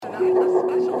a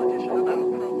special edition of Our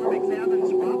Program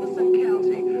examines Robeson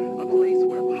County, a place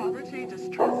where poverty,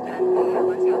 distrust, and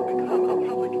violence have become a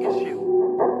public issue.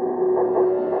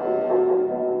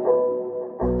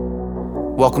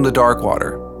 Welcome to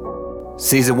Darkwater,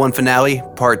 Season 1 Finale,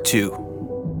 Part 2.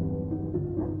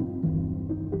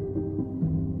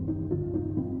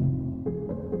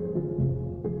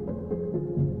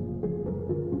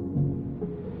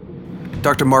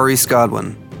 Dr. Maurice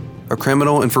Godwin, a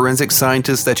criminal and forensic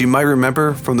scientist that you might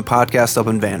remember from the podcast Up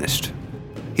and Vanished.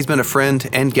 He's been a friend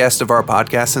and guest of our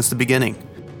podcast since the beginning.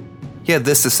 He had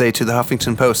this to say to the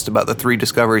Huffington Post about the three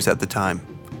discoveries at the time,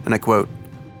 and I quote,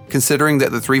 "Considering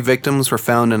that the three victims were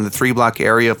found in the 3-block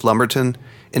area of Lumberton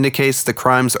indicates the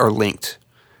crimes are linked,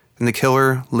 and the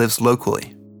killer lives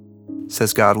locally,"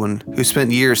 says Godwin, who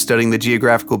spent years studying the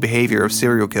geographical behavior of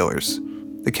serial killers.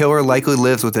 "The killer likely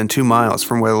lives within 2 miles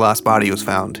from where the last body was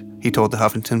found," he told the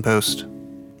Huffington Post.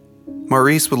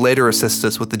 Maurice would later assist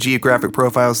us with the geographic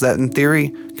profiles that, in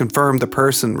theory, confirm the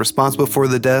person responsible for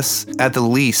the deaths, at the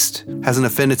least, has an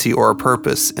affinity or a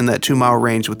purpose in that 2-mile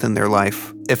range within their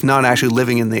life, if not actually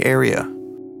living in the area.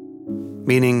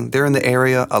 Meaning, they're in the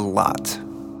area a lot.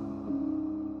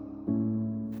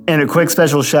 And a quick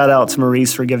special shout out to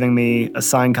Maurice for giving me a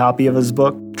signed copy of his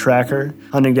book, Tracker,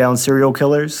 Hunting Down Serial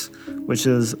Killers, which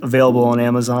is available on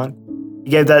Amazon.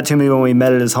 He gave that to me when we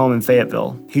met at his home in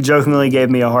Fayetteville. He jokingly gave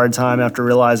me a hard time after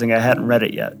realizing I hadn't read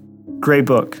it yet. Great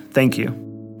book, thank you.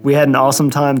 We had an awesome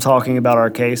time talking about our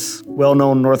case,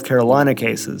 well-known North Carolina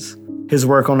cases, his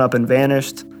work on Up and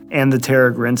Vanished, and the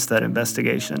Tara Grinstead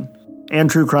investigation, and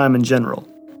true crime in general.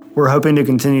 We're hoping to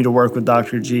continue to work with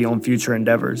Dr. G on future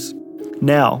endeavors.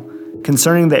 Now,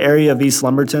 concerning the area of East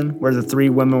Lumberton where the 3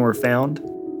 women were found,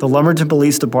 the Lumberton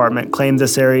Police Department claimed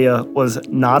this area was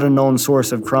not a known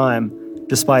source of crime,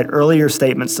 despite earlier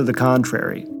statements to the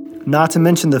contrary, not to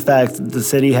mention the fact that the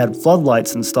city had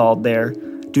floodlights installed there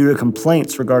due to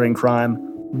complaints regarding crime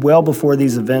well before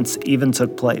these events even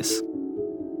took place.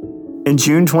 In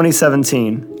June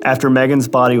 2017, after Megan's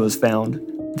body was found,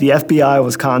 the FBI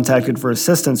was contacted for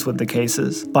assistance with the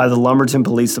cases by the Lumberton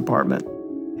Police Department.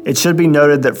 It should be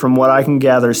noted that from what I can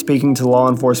gather speaking to law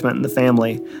enforcement and the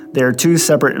family, there are 2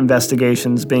 separate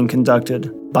investigations being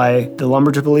conducted by the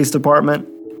Lumberton Police Department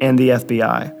and the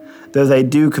FBI, though they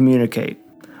do communicate.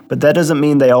 But that doesn't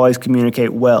mean they always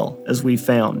communicate well, as we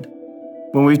found.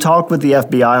 When we've talked with the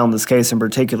FBI on this case in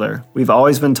particular, we've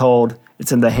always been told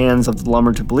it's in the hands of the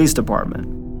Lumberton Police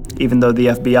Department, even though the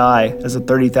FBI has a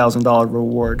 $30,000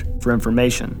 reward for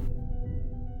information.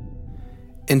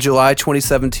 In July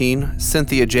 2017,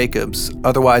 Cynthia Jacobs,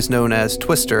 otherwise known as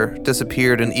Twister,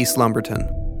 disappeared in East Lumberton.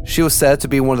 She was said to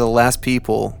be one of the last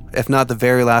people, if not the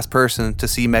very last person, to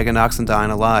see Megan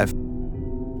Oxendine alive.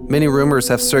 Many rumors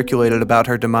have circulated about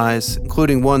her demise,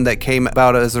 including one that came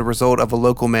about as a result of a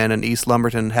local man in East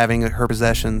Lumberton having her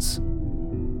possessions.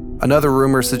 Another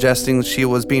rumor suggesting she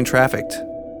was being trafficked.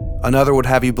 Another would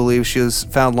have you believe she was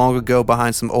found long ago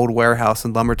behind some old warehouse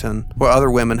in Lumberton, where other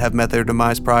women have met their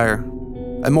demise prior.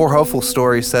 A more hopeful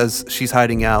story says she's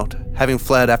hiding out, having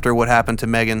fled after what happened to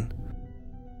Megan.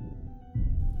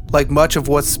 Like much of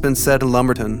what's been said in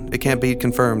Lumberton, it can't be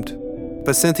confirmed.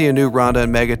 But Cynthia knew Rhonda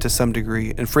and Megan to some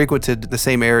degree and frequented the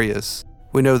same areas.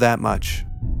 We know that much.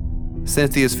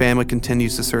 Cynthia's family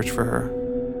continues to search for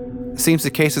her. It seems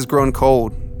the case has grown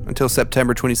cold until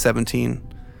September 2017,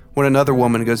 when another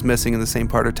woman goes missing in the same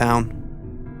part of town.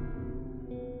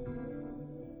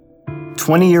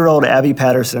 20-year-old Abby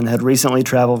Patterson had recently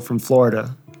traveled from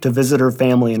Florida to visit her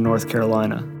family in North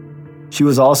Carolina. She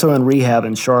was also in rehab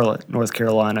in Charlotte, North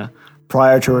Carolina,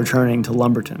 prior to returning to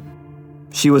Lumberton.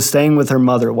 She was staying with her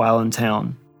mother while in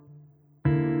town.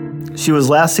 She was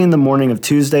last seen the morning of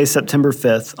Tuesday, September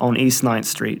 5th on East 9th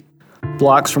Street,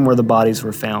 blocks from where the bodies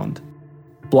were found,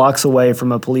 blocks away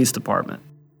from a police department.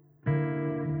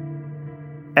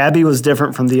 Abby was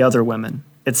different from the other women,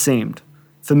 it seemed.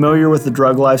 Familiar with the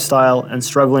drug lifestyle and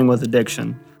struggling with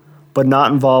addiction, but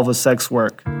not involved with sex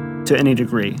work, to any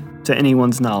degree, to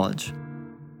anyone's knowledge.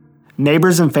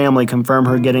 Neighbors and family confirm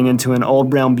her getting into an old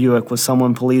brown Buick with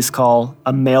someone police call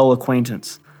a male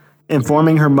acquaintance,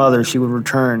 informing her mother she would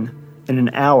return in an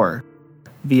hour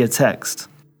via text.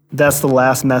 That's the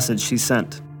last message she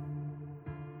sent.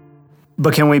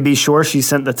 But can we be sure she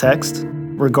sent the text?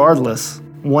 Regardless,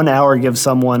 1 hour gives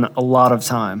someone a lot of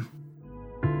time.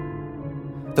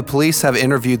 The police have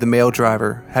interviewed the male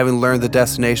driver, having learned the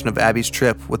destination of Abby's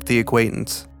trip with the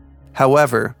acquaintance.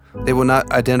 However, they will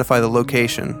not identify the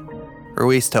location, or at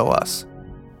least tell us.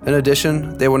 In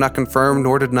addition, they will not confirm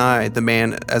nor deny the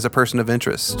man as a person of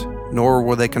interest, nor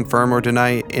will they confirm or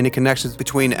deny any connections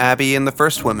between Abby and the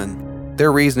first woman.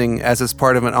 their reasoning as it's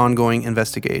part of an ongoing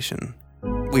investigation.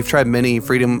 We've tried many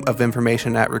Freedom of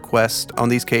Information Act requests on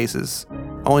these cases,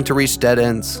 only to reach dead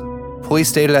ends. Police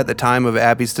stated at the time of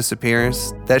Abby's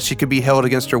disappearance that she could be held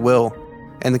against her will,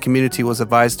 and the community was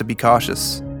advised to be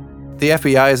cautious. The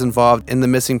FBI is involved in the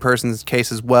missing persons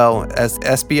case as well as the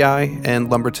SBI and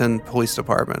Lumberton Police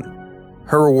Department.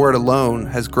 Her reward alone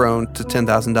has grown to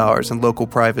 $10,000 in local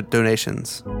private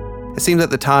donations. It seems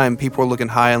at the time people were looking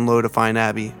high and low to find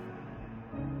Abby.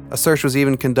 A search was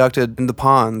even conducted in the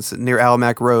ponds near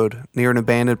Alamac Road, near an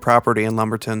abandoned property in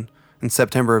Lumberton, in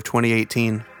September of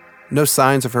 2018. No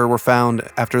signs of her were found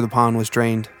after the pond was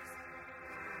drained.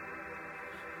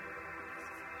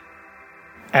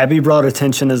 Abby brought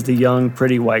attention as the young,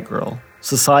 pretty white girl.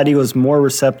 Society was more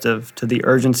receptive to the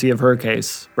urgency of her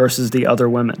case versus the other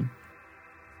women.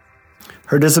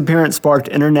 Her disappearance sparked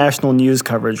international news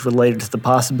coverage related to the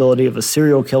possibility of a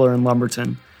serial killer in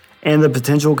Lumberton and the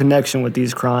potential connection with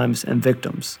these crimes and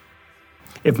victims.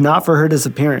 If not for her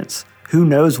disappearance, who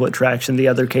knows what traction the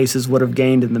other cases would have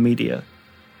gained in the media.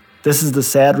 This is the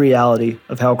sad reality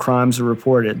of how crimes are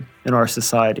reported in our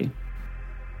society.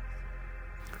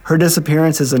 Her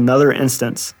disappearance is another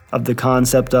instance of the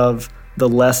concept of the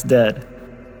less dead.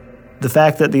 The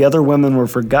fact that the other women were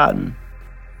forgotten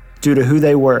due to who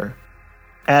they were,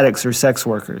 addicts or sex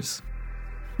workers.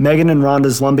 Megan and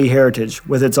Rhonda's Lumbee heritage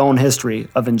with its own history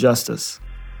of injustice.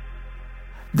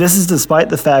 This is despite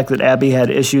the fact that Abby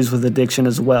had issues with addiction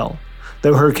as well,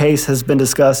 though her case has been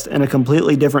discussed in a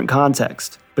completely different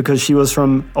context because she was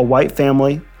from a white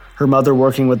family, her mother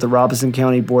working with the Robeson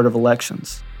County Board of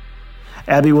Elections.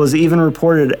 Abby was even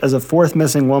reported as a fourth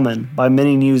missing woman by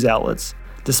many news outlets,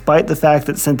 despite the fact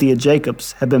that Cynthia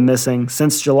Jacobs had been missing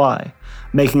since July,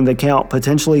 making the count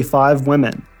potentially 5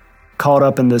 women caught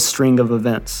up in this string of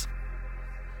events.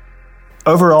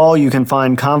 Overall, you can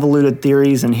find convoluted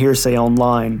theories and hearsay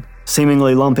online,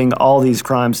 seemingly lumping all these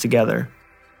crimes together.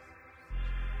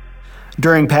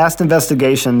 During past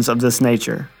investigations of this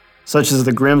nature, such as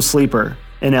the Grim Sleeper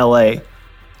in LA,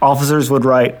 officers would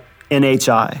write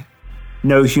NHI,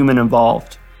 no human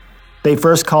involved. They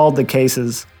first called the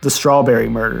cases the Strawberry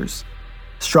murders,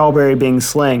 strawberry being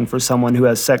slang for someone who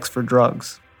has sex for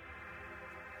drugs.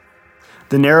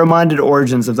 The narrow-minded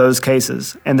origins of those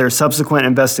cases and their subsequent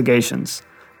investigations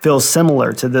feel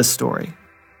similar to this story.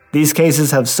 These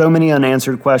cases have so many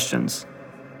unanswered questions.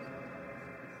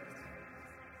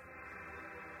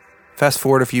 Fast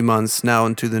forward a few months now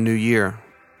into the new year.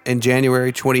 In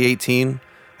January 2018,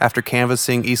 after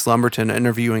canvassing East Lumberton and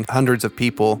interviewing hundreds of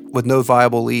people with no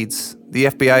viable leads, the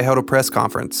FBI held a press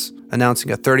conference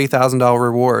announcing a $30,000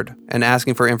 reward and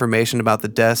asking for information about the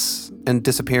deaths and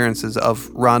disappearances of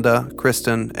Rhonda,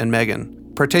 Kristen, and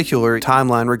Megan, particular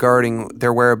timeline regarding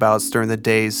their whereabouts during the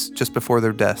days just before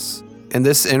their deaths. In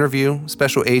this interview,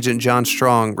 Special Agent John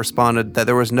Strong responded that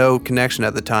there was no connection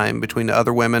at the time between the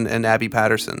other women and Abby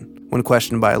Patterson when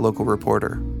questioned by a local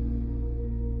reporter.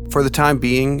 For the time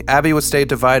being, Abby would stay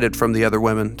divided from the other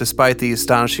women, despite the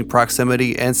astonishing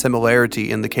proximity and similarity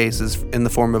in the cases in the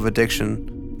form of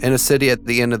addiction, in a city at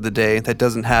the end of the day that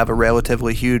doesn't have a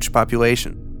relatively huge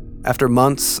population. After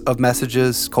months of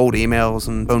messages, cold emails,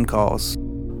 and phone calls,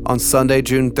 on Sunday,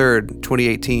 June 3rd,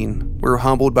 2018, we were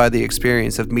humbled by the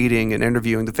experience of meeting and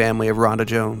interviewing the family of Rhonda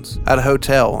Jones at a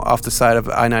hotel off the side of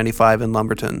I-95 in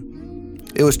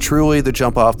Lumberton. It was truly the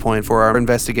jump-off point for our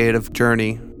investigative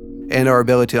journey and our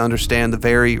ability to understand the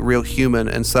very real human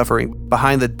and suffering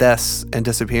behind the deaths and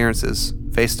disappearances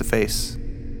face to face.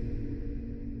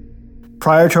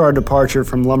 Prior to our departure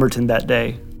from Lumberton that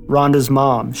day, Rhonda's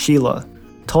mom, Sheila,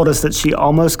 told us that she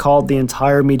almost called the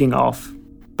entire meeting off.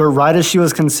 But right as she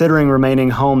was considering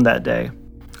remaining home that day,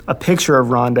 a picture of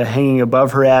Rhonda hanging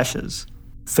above her ashes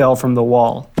fell from the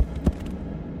wall.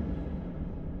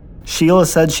 Sheila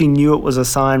said she knew it was a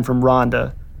sign from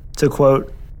Rhonda to,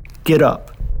 quote, get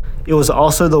up. It was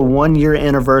also the 1-year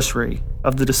anniversary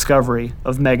of the discovery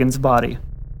of Megan's body.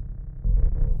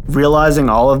 Realizing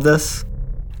all of this,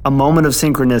 a moment of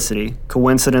synchronicity,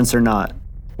 coincidence or not,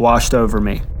 washed over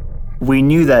me. We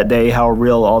knew that day how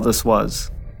real all this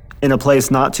was, in a place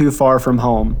not too far from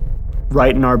home,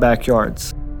 right in our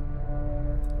backyards.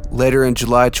 Later in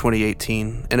July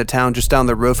 2018, in a town just down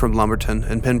the road from Lumberton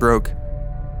in Pembroke,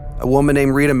 a woman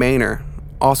named Rita Maynor,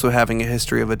 also having a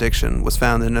history of addiction, was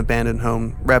found in an abandoned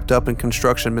home wrapped up in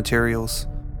construction materials.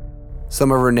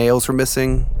 Some of her nails were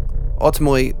missing.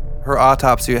 Ultimately, her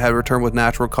autopsy had returned with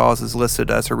natural causes listed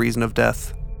as her reason of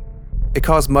death. It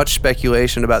caused much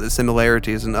speculation about the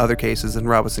similarities in other cases in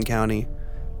Robeson County,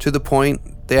 to the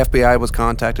point the FBI was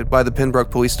contacted by the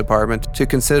Pembroke Police Department to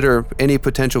consider any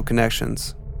potential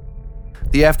connections.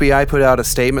 The FBI put out a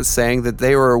statement saying that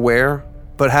they were aware,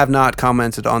 but have not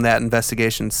commented on that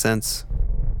investigation since.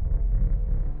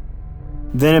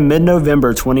 Then in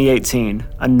mid-November 2018,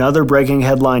 another breaking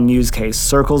headline news case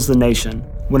circles the nation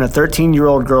when a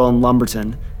 13-year-old girl in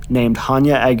Lumberton named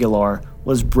Hania Aguilar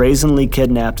was brazenly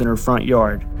kidnapped in her front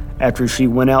yard after she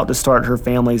went out to start her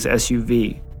family's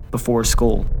SUV before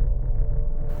school.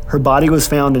 Her body was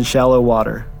found in shallow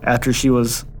water after she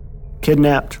was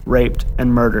kidnapped, raped,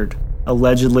 and murdered,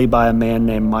 allegedly by a man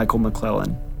named Michael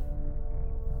McClellan.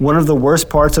 One of the worst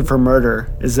parts of her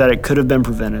murder is that it could have been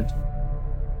prevented.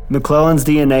 McClellan's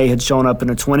DNA had shown up in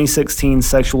a 2016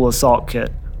 sexual assault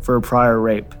kit for a prior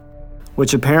rape,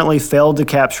 which apparently failed to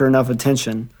capture enough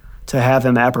attention to have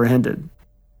him apprehended,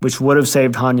 which would have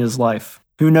saved Hania's life.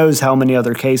 Who knows how many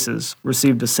other cases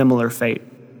received a similar fate.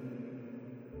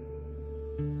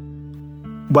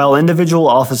 While individual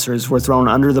officers were thrown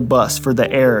under the bus for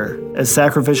the error as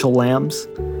sacrificial lambs,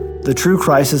 the true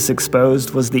crisis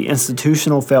exposed was the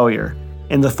institutional failure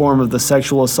in the form of the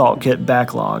sexual assault kit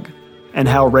backlog and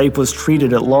how rape was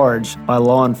treated at large by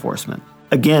law enforcement.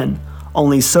 Again,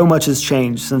 only so much has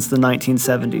changed since the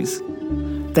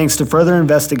 1970s. Thanks to further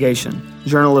investigation,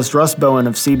 journalist Russ Bowen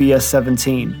of CBS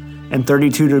 17 and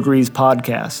 32 Degrees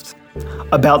podcast,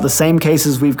 about the same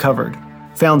cases we've covered,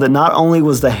 found that not only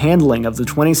was the handling of the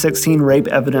 2016 rape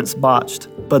evidence botched,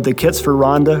 but the kits for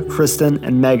Rhonda, Kristen,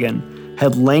 and Megan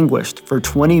had languished for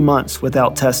 20 months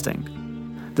without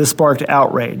testing. This sparked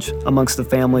outrage amongst the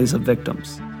families of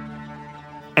victims.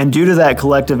 And due to that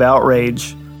collective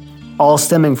outrage, all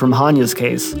stemming from Hania's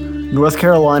case, North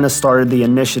Carolina started the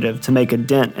initiative to make a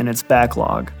dent in its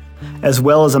backlog, as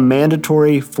well as a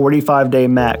mandatory 45-day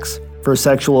max for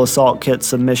sexual assault kit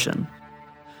submission.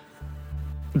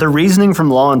 The reasoning from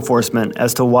law enforcement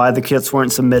as to why the kits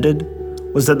weren't submitted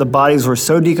was that the bodies were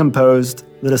so decomposed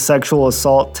that a sexual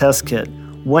assault test kit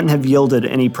wouldn't have yielded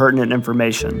any pertinent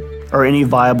information or any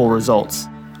viable results.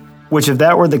 Which, if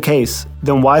that were the case,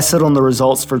 then why sit on the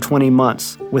results for 20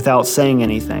 months without saying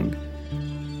anything?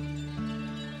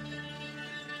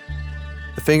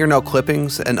 The fingernail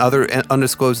clippings and other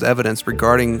undisclosed evidence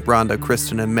regarding Rhonda,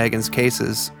 Kristen, and Megan's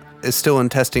cases is still in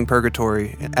testing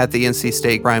purgatory at the NC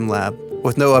State Crime Lab,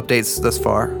 with no updates thus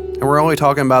far. And we're only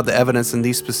talking about the evidence in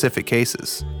these specific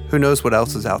cases. Who knows what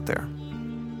else is out there?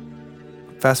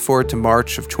 Fast forward to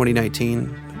March of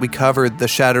 2019, we covered the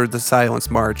Shatter the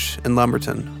Silence March in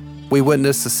Lumberton. We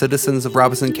witnessed the citizens of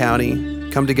Robeson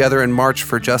County come together and march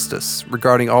for justice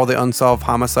regarding all the unsolved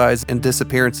homicides and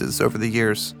disappearances over the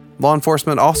years. Law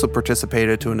enforcement also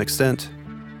participated to an extent.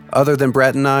 Other than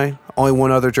Brett and I, only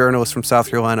one other journalist from South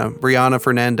Carolina, Brianna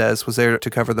Fernandez, was there to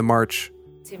cover the march.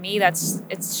 To me,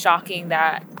 it's shocking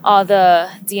that all the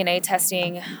DNA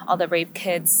testing, all the rape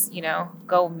kits,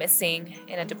 go missing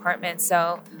in a department.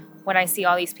 So when I see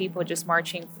all these people just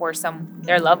marching for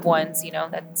their loved ones,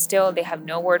 that still they have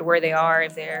no word where they are,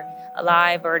 if they're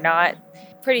alive or not.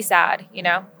 Pretty sad,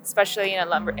 especially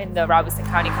in the Robeson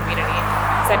County community,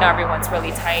 because I know everyone's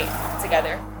really tight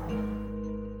together.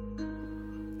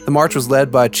 The march was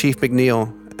led by Chief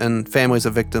McNeil and families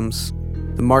of victims.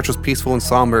 The march was peaceful and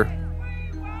somber.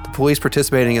 The police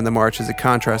participating in the march is a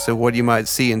contrast to what you might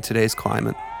see in today's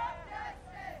climate.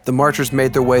 The marchers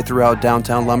made their way throughout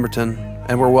downtown Lumberton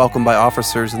and were welcomed by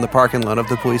officers in the parking lot of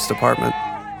the police department.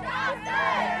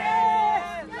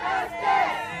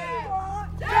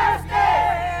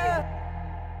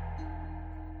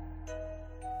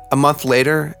 A month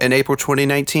later, in April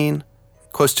 2019,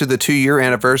 close to the 2-year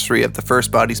anniversary of the first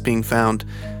bodies being found,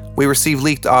 we received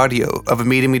leaked audio of a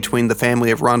meeting between the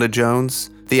family of Rhonda Jones,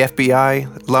 the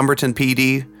FBI, Lumberton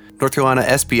PD, North Carolina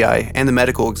SBI, and the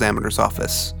medical examiner's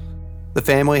office. The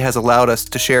family has allowed us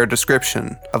to share a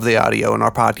description of the audio in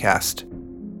our podcast.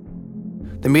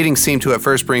 The meeting seemed to at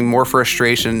first bring more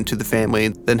frustration to the family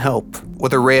than help,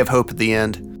 with a ray of hope at the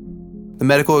end. The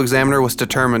medical examiner was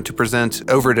determined to present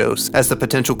overdose as the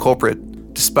potential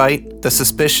culprit, despite the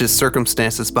suspicious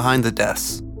circumstances behind the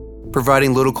deaths,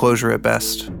 providing little closure at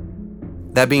best.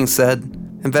 That being said,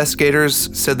 investigators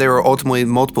said there were ultimately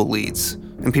multiple leads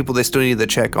and people they still needed to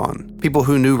check on, people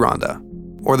who knew Rhonda,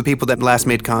 or the people that last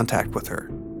made contact with her.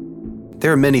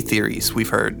 There are many theories we've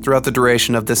heard throughout the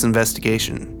duration of this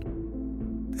investigation.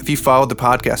 If you followed the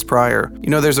podcast prior, you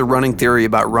know there's a running theory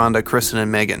about Rhonda, Kristen,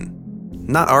 and Megan.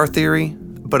 Not our theory,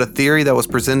 but a theory that was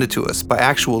presented to us by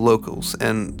actual locals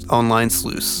and online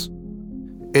sleuths.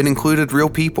 It included real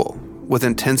people with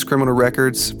intense criminal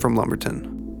records from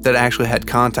Lumberton that actually had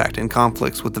contact and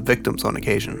conflicts with the victims on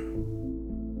occasion.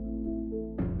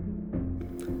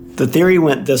 The theory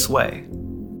went this way.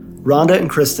 Rhonda and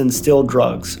Kristen steal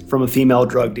drugs from a female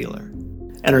drug dealer.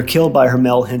 and are killed by her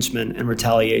male henchmen in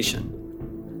retaliation.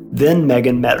 Then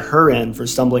Megan met her end for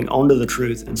stumbling onto the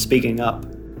truth and speaking up.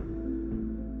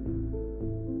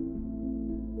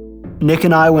 Nick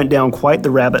and I went down quite the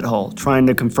rabbit hole trying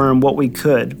to confirm what we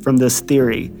could from this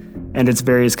theory and its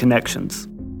various connections.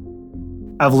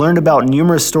 I've learned about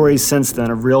numerous stories since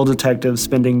then of real detectives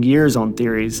spending years on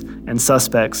theories and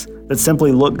suspects that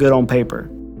simply look good on paper.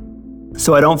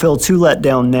 So I don't feel too let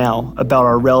down now about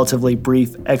our relatively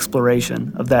brief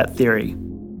exploration of that theory.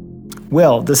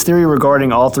 Well, this theory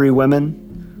regarding all three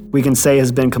women, we can say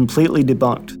has been completely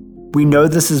debunked. We know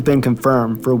this has been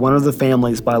confirmed for one of the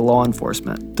families by law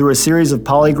enforcement. Through a series of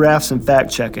polygraphs and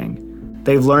fact-checking,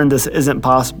 they've learned this isn't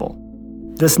possible.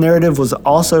 This narrative was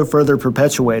also further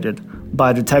perpetuated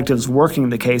by detectives working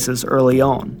the cases early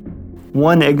on.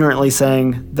 One ignorantly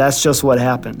saying, "That's just what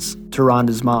happens," to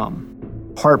Rhonda's mom.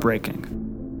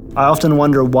 Heartbreaking. I often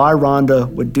wonder why Rhonda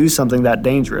would do something that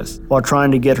dangerous while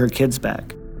trying to get her kids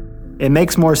back. It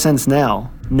makes more sense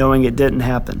now, knowing it didn't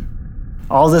happen.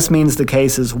 All this means the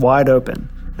case is wide open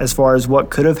as far as what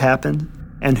could have happened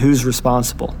and who's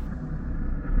responsible.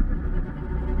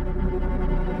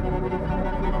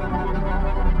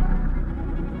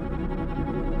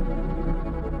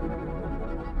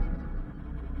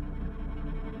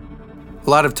 A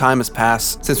lot of time has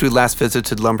passed since we last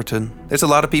visited Lumberton. There's a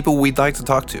lot of people we'd like to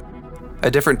talk to.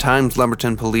 At different times,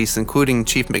 Lumberton police, including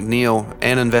Chief McNeil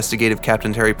and Investigative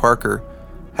Captain Terry Parker,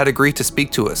 had agreed to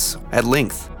speak to us at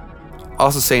length,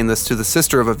 also saying this to the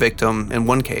sister of a victim in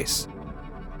one case,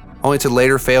 only to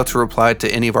later fail to reply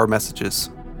to any of our messages.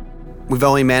 We've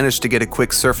only managed to get a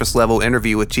quick surface-level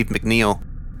interview with Chief McNeil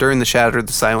during the Shatter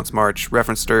the Silence March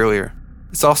referenced earlier.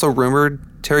 It's also rumored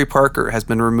Terry Parker has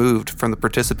been removed from the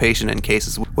participation in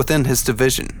cases within his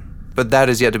division, but that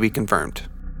is yet to be confirmed.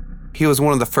 He was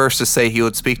one of the first to say he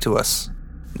would speak to us.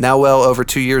 Now well over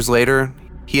 2 years later,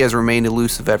 he has remained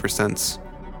elusive ever since.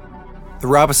 The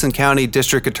Robeson County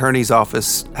District Attorney's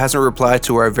Office hasn't replied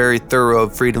to our very thorough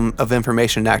Freedom of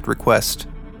Information Act request,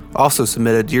 also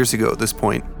submitted years ago at this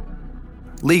point.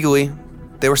 Legally,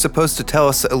 they were supposed to tell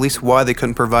us at least why they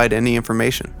couldn't provide any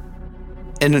information.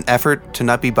 In an effort to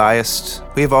not be biased,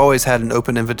 we have always had an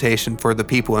open invitation for the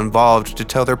people involved to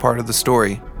tell their part of the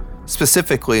story,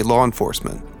 specifically law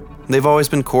enforcement. They've always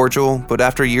been cordial, but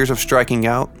after years of striking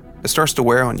out, it starts to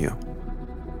wear on you.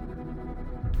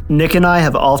 Nick and I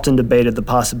have often debated the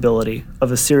possibility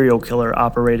of a serial killer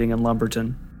operating in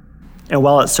Lumberton. And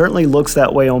while it certainly looks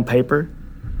that way on paper,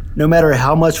 no matter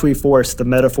how much we force the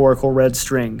metaphorical red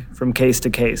string from case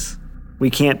to case, we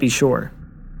can't be sure.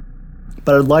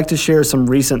 But I'd like to share some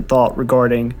recent thought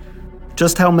regarding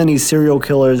just how many serial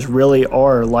killers really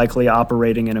are likely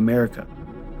operating in America.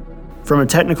 From a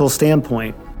technical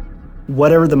standpoint,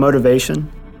 whatever the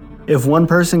motivation, if one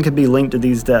person can be linked to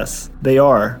these deaths, they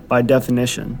are, by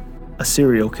definition, a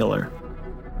serial killer.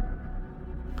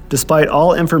 Despite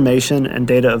all information and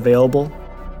data available,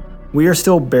 we are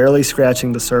still barely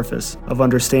scratching the surface of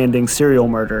understanding serial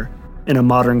murder in a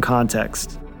modern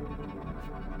context.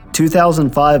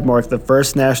 2005 marked the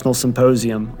first national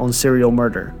symposium on serial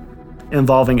murder,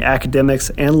 involving academics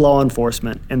and law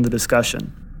enforcement in the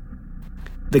discussion.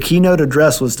 The keynote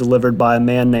address was delivered by a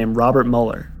man named Robert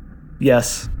Mueller.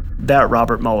 Yes, that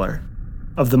Robert Mueller,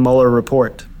 of the Mueller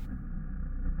Report.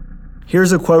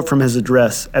 Here's a quote from his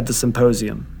address at the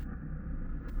symposium.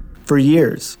 For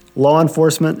years, law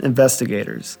enforcement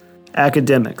investigators,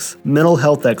 academics, mental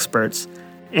health experts,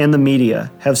 and the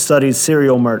media have studied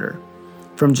serial murder,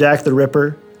 from Jack the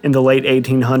Ripper in the late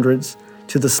 1800s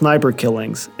to the sniper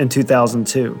killings in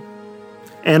 2002,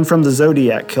 and from the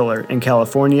Zodiac Killer in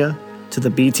California to the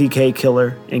BTK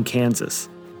Killer in Kansas.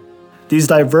 These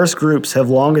diverse groups have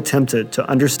long attempted to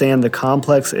understand the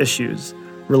complex issues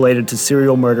related to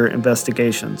serial murder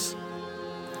investigations.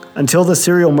 Until the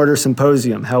Serial Murder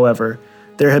Symposium, however,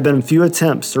 there have been few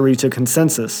attempts to reach a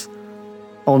consensus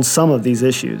on some of these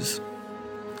issues.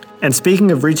 And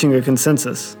speaking of reaching a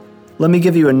consensus, let me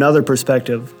give you another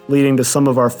perspective leading to some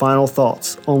of our final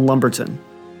thoughts on Lumberton.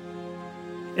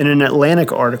 In an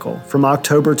Atlantic article from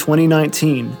October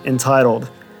 2019 entitled,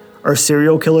 "Are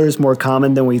Serial Killers More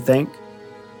Common Than We Think?"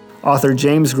 author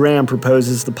James Graham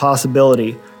proposes the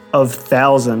possibility of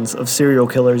thousands of serial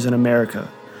killers in America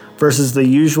versus the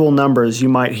usual numbers you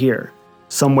might hear,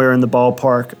 somewhere in the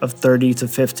ballpark of 30 to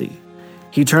 50.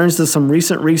 He turns to some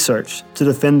recent research to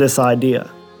defend this idea.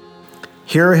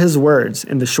 Here are his words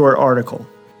in the short article.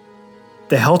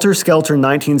 The helter-skelter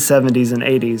 1970s and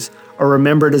 80s are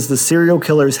remembered as the serial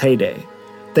killer's heyday.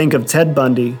 Think of Ted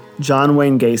Bundy, John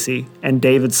Wayne Gacy, and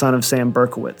David son of Sam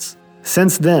Berkowitz.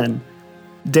 Since then,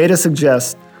 data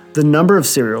suggests The number of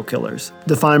serial killers,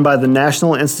 defined by the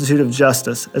National Institute of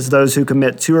Justice as those who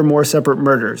commit 2 or more separate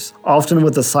murders, often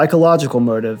with a psychological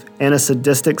motive and a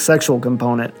sadistic sexual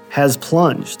component, has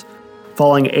plunged,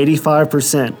 falling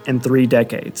 85% in 3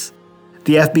 decades.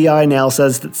 The FBI now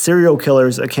says that serial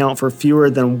killers account for fewer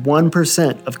than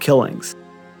 1% of killings.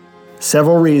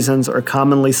 Several reasons are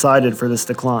commonly cited for this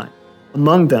decline.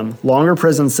 Among them, longer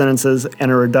prison sentences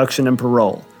and a reduction in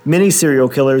parole. Many serial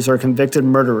killers are convicted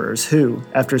murderers who,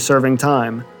 after serving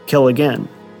time, kill again.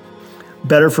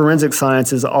 Better forensic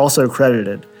science is also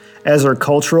credited, as are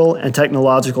cultural and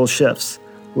technological shifts,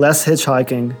 less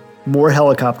hitchhiking, more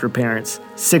helicopter parents,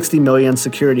 60 million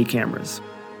security cameras.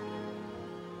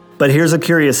 But here's a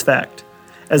curious fact.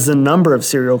 As the number of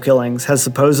serial killings has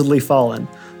supposedly fallen,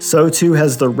 so too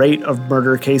has the rate of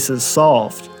murder cases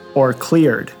solved, or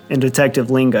cleared, in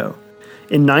detective lingo.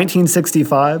 In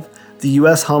 1965, the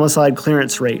U.S. homicide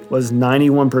clearance rate was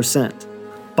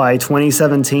 91%. By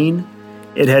 2017,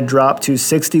 it had dropped to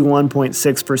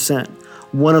 61.6%,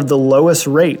 one of the lowest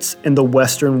rates in the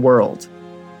Western world.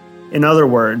 In other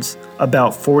words,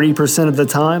 about 40% of the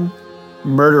time,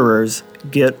 murderers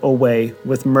get away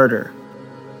with murder.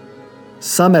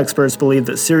 Some experts believe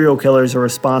that serial killers are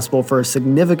responsible for a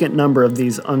significant number of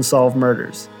these unsolved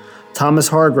murders. Thomas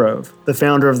Hargrove, the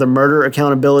founder of the Murder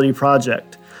Accountability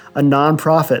Project, a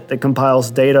nonprofit that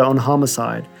compiles data on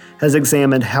homicide, has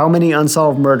examined how many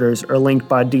unsolved murders are linked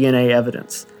by DNA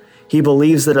evidence. He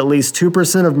believes that at least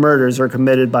 2% of murders are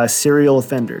committed by serial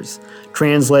offenders,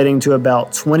 translating to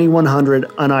about 2,100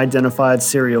 unidentified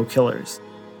serial killers.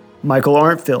 Michael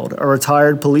Arntfield, a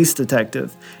retired police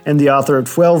detective and the author of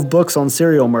 12 books on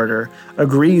serial murder,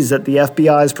 agrees that the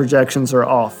FBI's projections are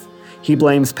off. He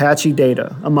blames patchy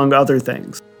data, among other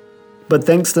things, but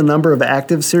thinks the number of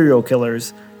active serial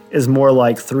killers is more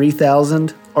like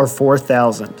 3,000 or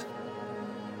 4,000.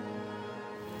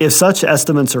 If such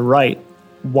estimates are right,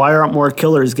 why aren't more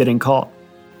killers getting caught?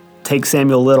 Take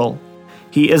Samuel Little.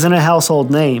 He isn't a household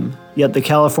name, yet the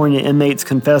California inmate's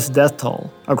confessed death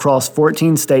toll, across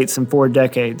 14 states in 4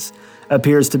 decades,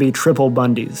 appears to be triple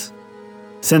Bundy's.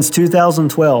 Since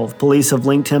 2012, police have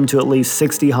linked him to at least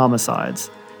 60 homicides,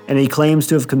 and he claims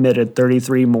to have committed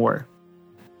 33 more.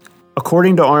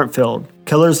 According to Arntfield,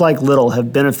 killers like Little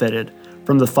have benefited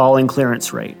from the falling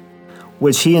clearance rate,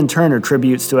 which he in turn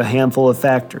attributes to a handful of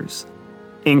factors.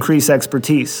 Increased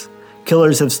expertise.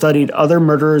 Killers have studied other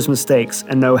murderers' mistakes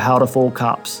and know how to fool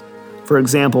cops. For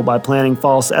example, by planting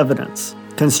false evidence.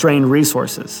 Constrained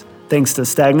resources. Thanks to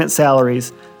stagnant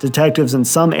salaries, detectives in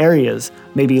some areas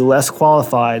may be less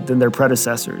qualified than their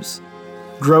predecessors.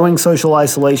 Growing social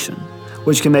isolation,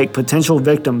 which can make potential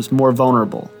victims more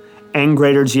vulnerable, and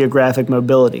greater geographic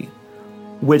mobility,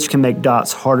 which can make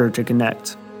dots harder to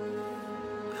connect.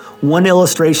 One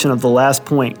illustration of the last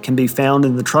point can be found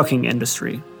in the trucking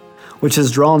industry, which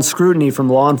has drawn scrutiny from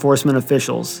law enforcement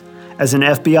officials, as an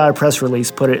FBI press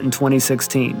release put it in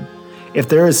 2016. If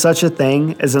there is such a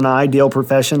thing as an ideal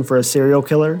profession for a serial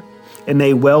killer, it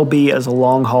may well be as a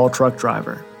long-haul truck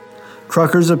driver.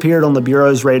 Truckers appeared on the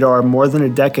Bureau's radar more than a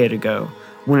decade ago,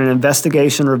 when an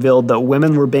investigation revealed that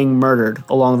women were being murdered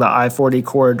along the I-40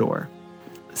 corridor.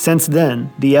 Since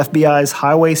then, the FBI's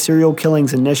Highway Serial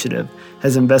Killings Initiative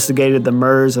has investigated the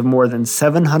murders of more than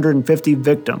 750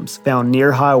 victims found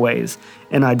near highways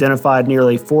and identified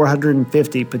nearly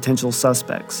 450 potential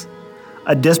suspects,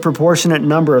 a disproportionate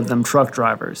number of them truck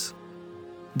drivers.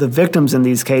 The victims in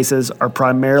these cases are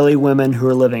primarily women who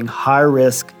are living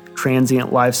high-risk,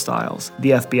 transient lifestyles,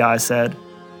 the FBI said.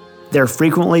 They're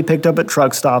frequently picked up at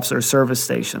truck stops or service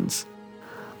stations.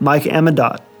 Mike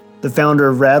Amidot, the founder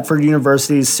of Radford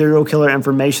University's Serial Killer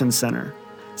Information Center,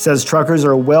 says truckers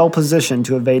are well positioned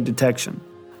to evade detection.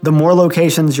 The more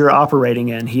locations you're operating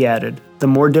in, he added, the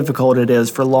more difficult it is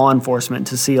for law enforcement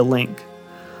to see a link.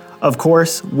 Of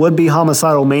course, would-be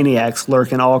homicidal maniacs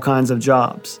lurk in all kinds of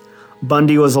jobs.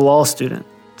 Bundy was a law student,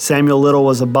 Samuel Little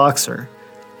was a boxer,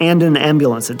 and an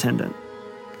ambulance attendant.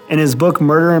 In his book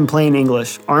Murder in Plain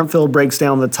English, Arntfield breaks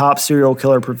down the top serial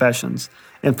killer professions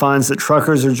and finds that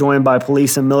truckers are joined by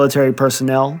police and military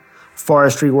personnel,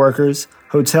 forestry workers,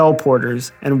 hotel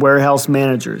porters, and warehouse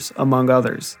managers, among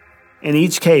others. In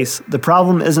each case, the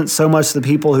problem isn't so much the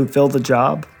people who fill the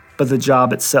job, but the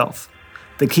job itself.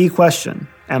 The key question,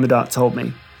 Amidot told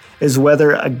me, is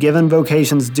whether a given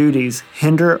vocation's duties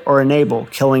hinder or enable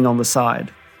killing on the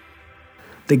side.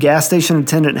 The gas station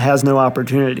attendant has no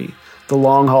opportunity. The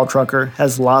long-haul trucker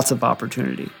has lots of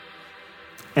opportunity.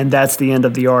 And that's the end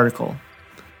of the article.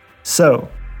 So,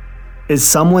 is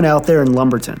someone out there in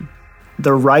Lumberton,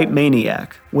 the right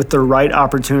maniac with the right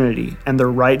opportunity and the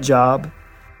right job?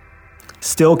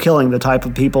 still killing the type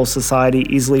of people society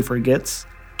easily forgets,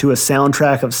 to a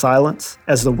soundtrack of silence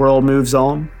as the world moves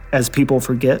on, as people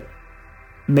forget?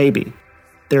 Maybe.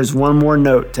 There's one more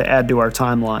note to add to our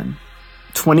timeline.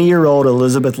 20-year-old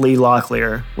Elizabeth Lee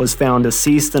Locklear was found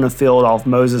deceased in a field off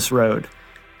Moses Road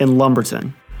in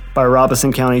Lumberton by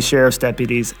Robeson County Sheriff's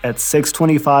deputies at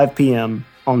 6:25 p.m.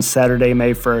 on Saturday,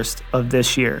 May 1st of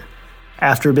this year,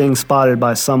 after being spotted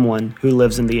by someone who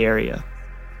lives in the area.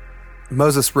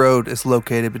 Moses Road is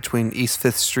located between East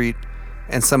 5th Street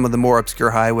and some of the more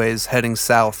obscure highways heading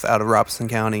south out of Robeson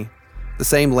County. The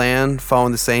same land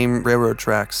following the same railroad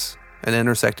tracks and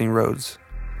intersecting roads,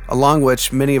 along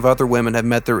which many of other women have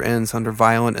met their ends under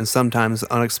violent and sometimes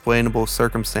unexplainable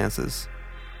circumstances.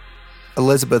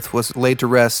 Elizabeth was laid to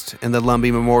rest in the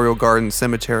Lumbee Memorial Garden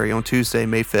Cemetery on Tuesday,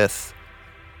 May 5th.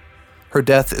 Her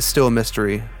death is still a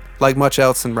mystery, like much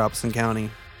else in Robeson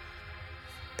County.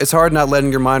 It's hard not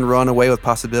letting your mind run away with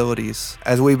possibilities,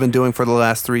 as we've been doing for the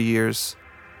last 3 years.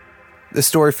 This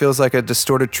story feels like a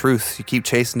distorted truth you keep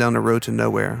chasing down the road to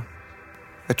nowhere.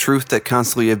 A truth that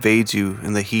constantly evades you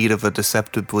in the heat of a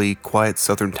deceptively quiet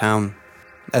southern town,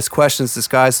 as questions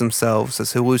disguise themselves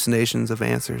as hallucinations of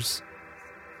answers.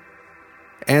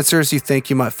 Answers you think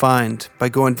you might find by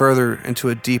going further into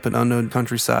a deep and unknown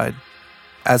countryside,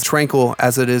 as tranquil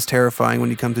as it is terrifying when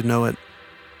you come to know it.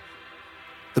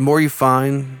 The more you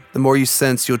find, the more you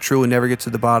sense you'll truly never get to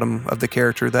the bottom of the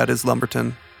character that is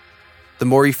Lumberton. The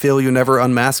more you feel you'll never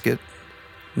unmask it,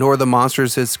 nor the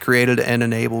monsters it's created and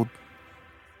enabled.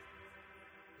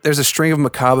 There's a string of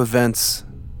macabre events,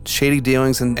 shady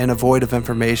dealings, and a void of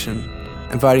information,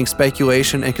 inviting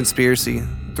speculation and conspiracy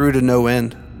through to no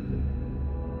end.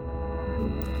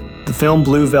 The film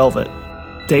Blue Velvet,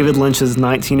 David Lynch's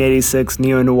 1986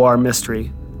 neo-noir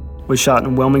mystery, was shot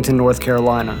in Wilmington, North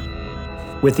Carolina,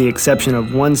 with the exception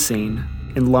of one scene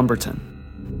in Lumberton,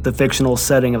 the fictional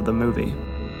setting of the movie.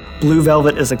 Blue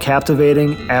Velvet is a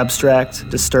captivating, abstract,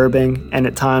 disturbing, and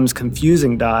at times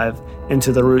confusing dive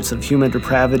into the roots of human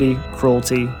depravity,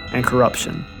 cruelty, and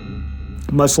corruption,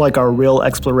 much like our real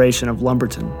exploration of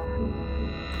Lumberton.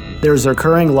 There's a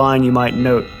recurring line you might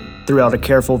note throughout a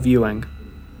careful viewing.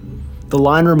 The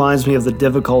line reminds me of the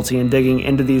difficulty in digging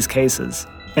into these cases,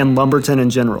 and Lumberton in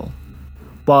general,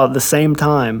 while at the same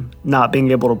time not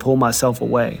being able to pull myself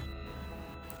away.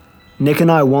 Nick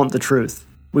and I want the truth.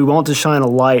 We want to shine a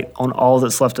light on all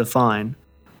that's left to find,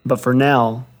 but for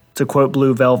now, to quote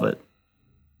Blue Velvet,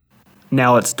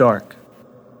 now it's dark.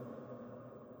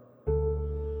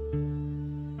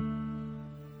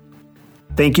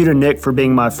 Thank you to Nick for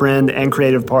being my friend and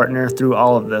creative partner through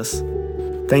all of this.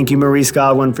 Thank you, Maurice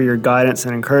Godwin, for your guidance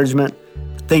and encouragement.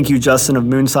 Thank you, Justin of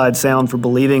Moonside Sound, for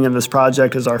believing in this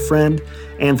project as our friend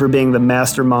and for being the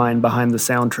mastermind behind the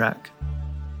soundtrack.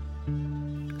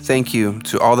 Thank you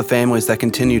to all the families that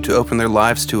continue to open their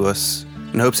lives to us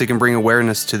in hopes it can bring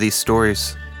awareness to these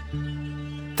stories.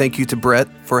 Thank you to Brett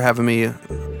for having me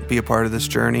be a part of this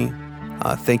journey.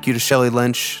 Thank you to Shelley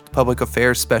Lynch, Public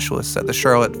Affairs Specialist at the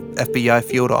Charlotte FBI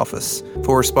Field Office,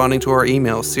 for responding to our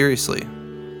emails seriously.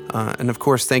 And of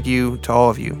course, thank you to all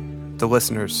of you, the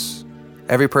listeners.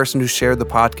 Every person who shared the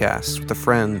podcast with a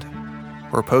friend,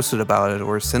 or posted about it,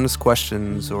 or sent us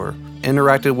questions, or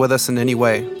interacted with us in any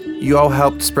way. You all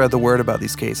helped spread the word about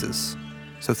these cases.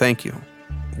 So thank you.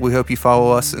 We hope you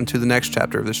follow us into the next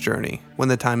chapter of this journey, when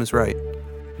the time is right.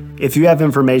 If you have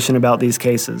information about these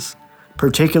cases,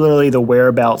 particularly the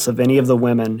whereabouts of any of the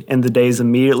women in the days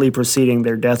immediately preceding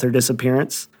their death or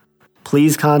disappearance,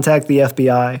 please contact the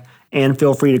FBI and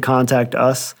feel free to contact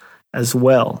us as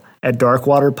well at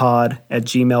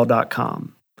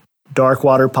darkwaterpod@gmail.com,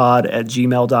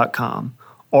 darkwaterpod@gmail.com,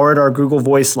 or at our Google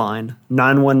Voice line,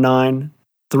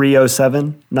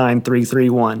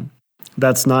 919-307-9331.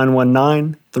 That's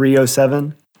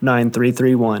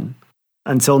 919-307-9331.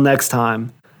 Until next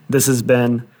time, this has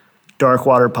been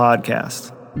Darkwater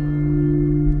Podcast.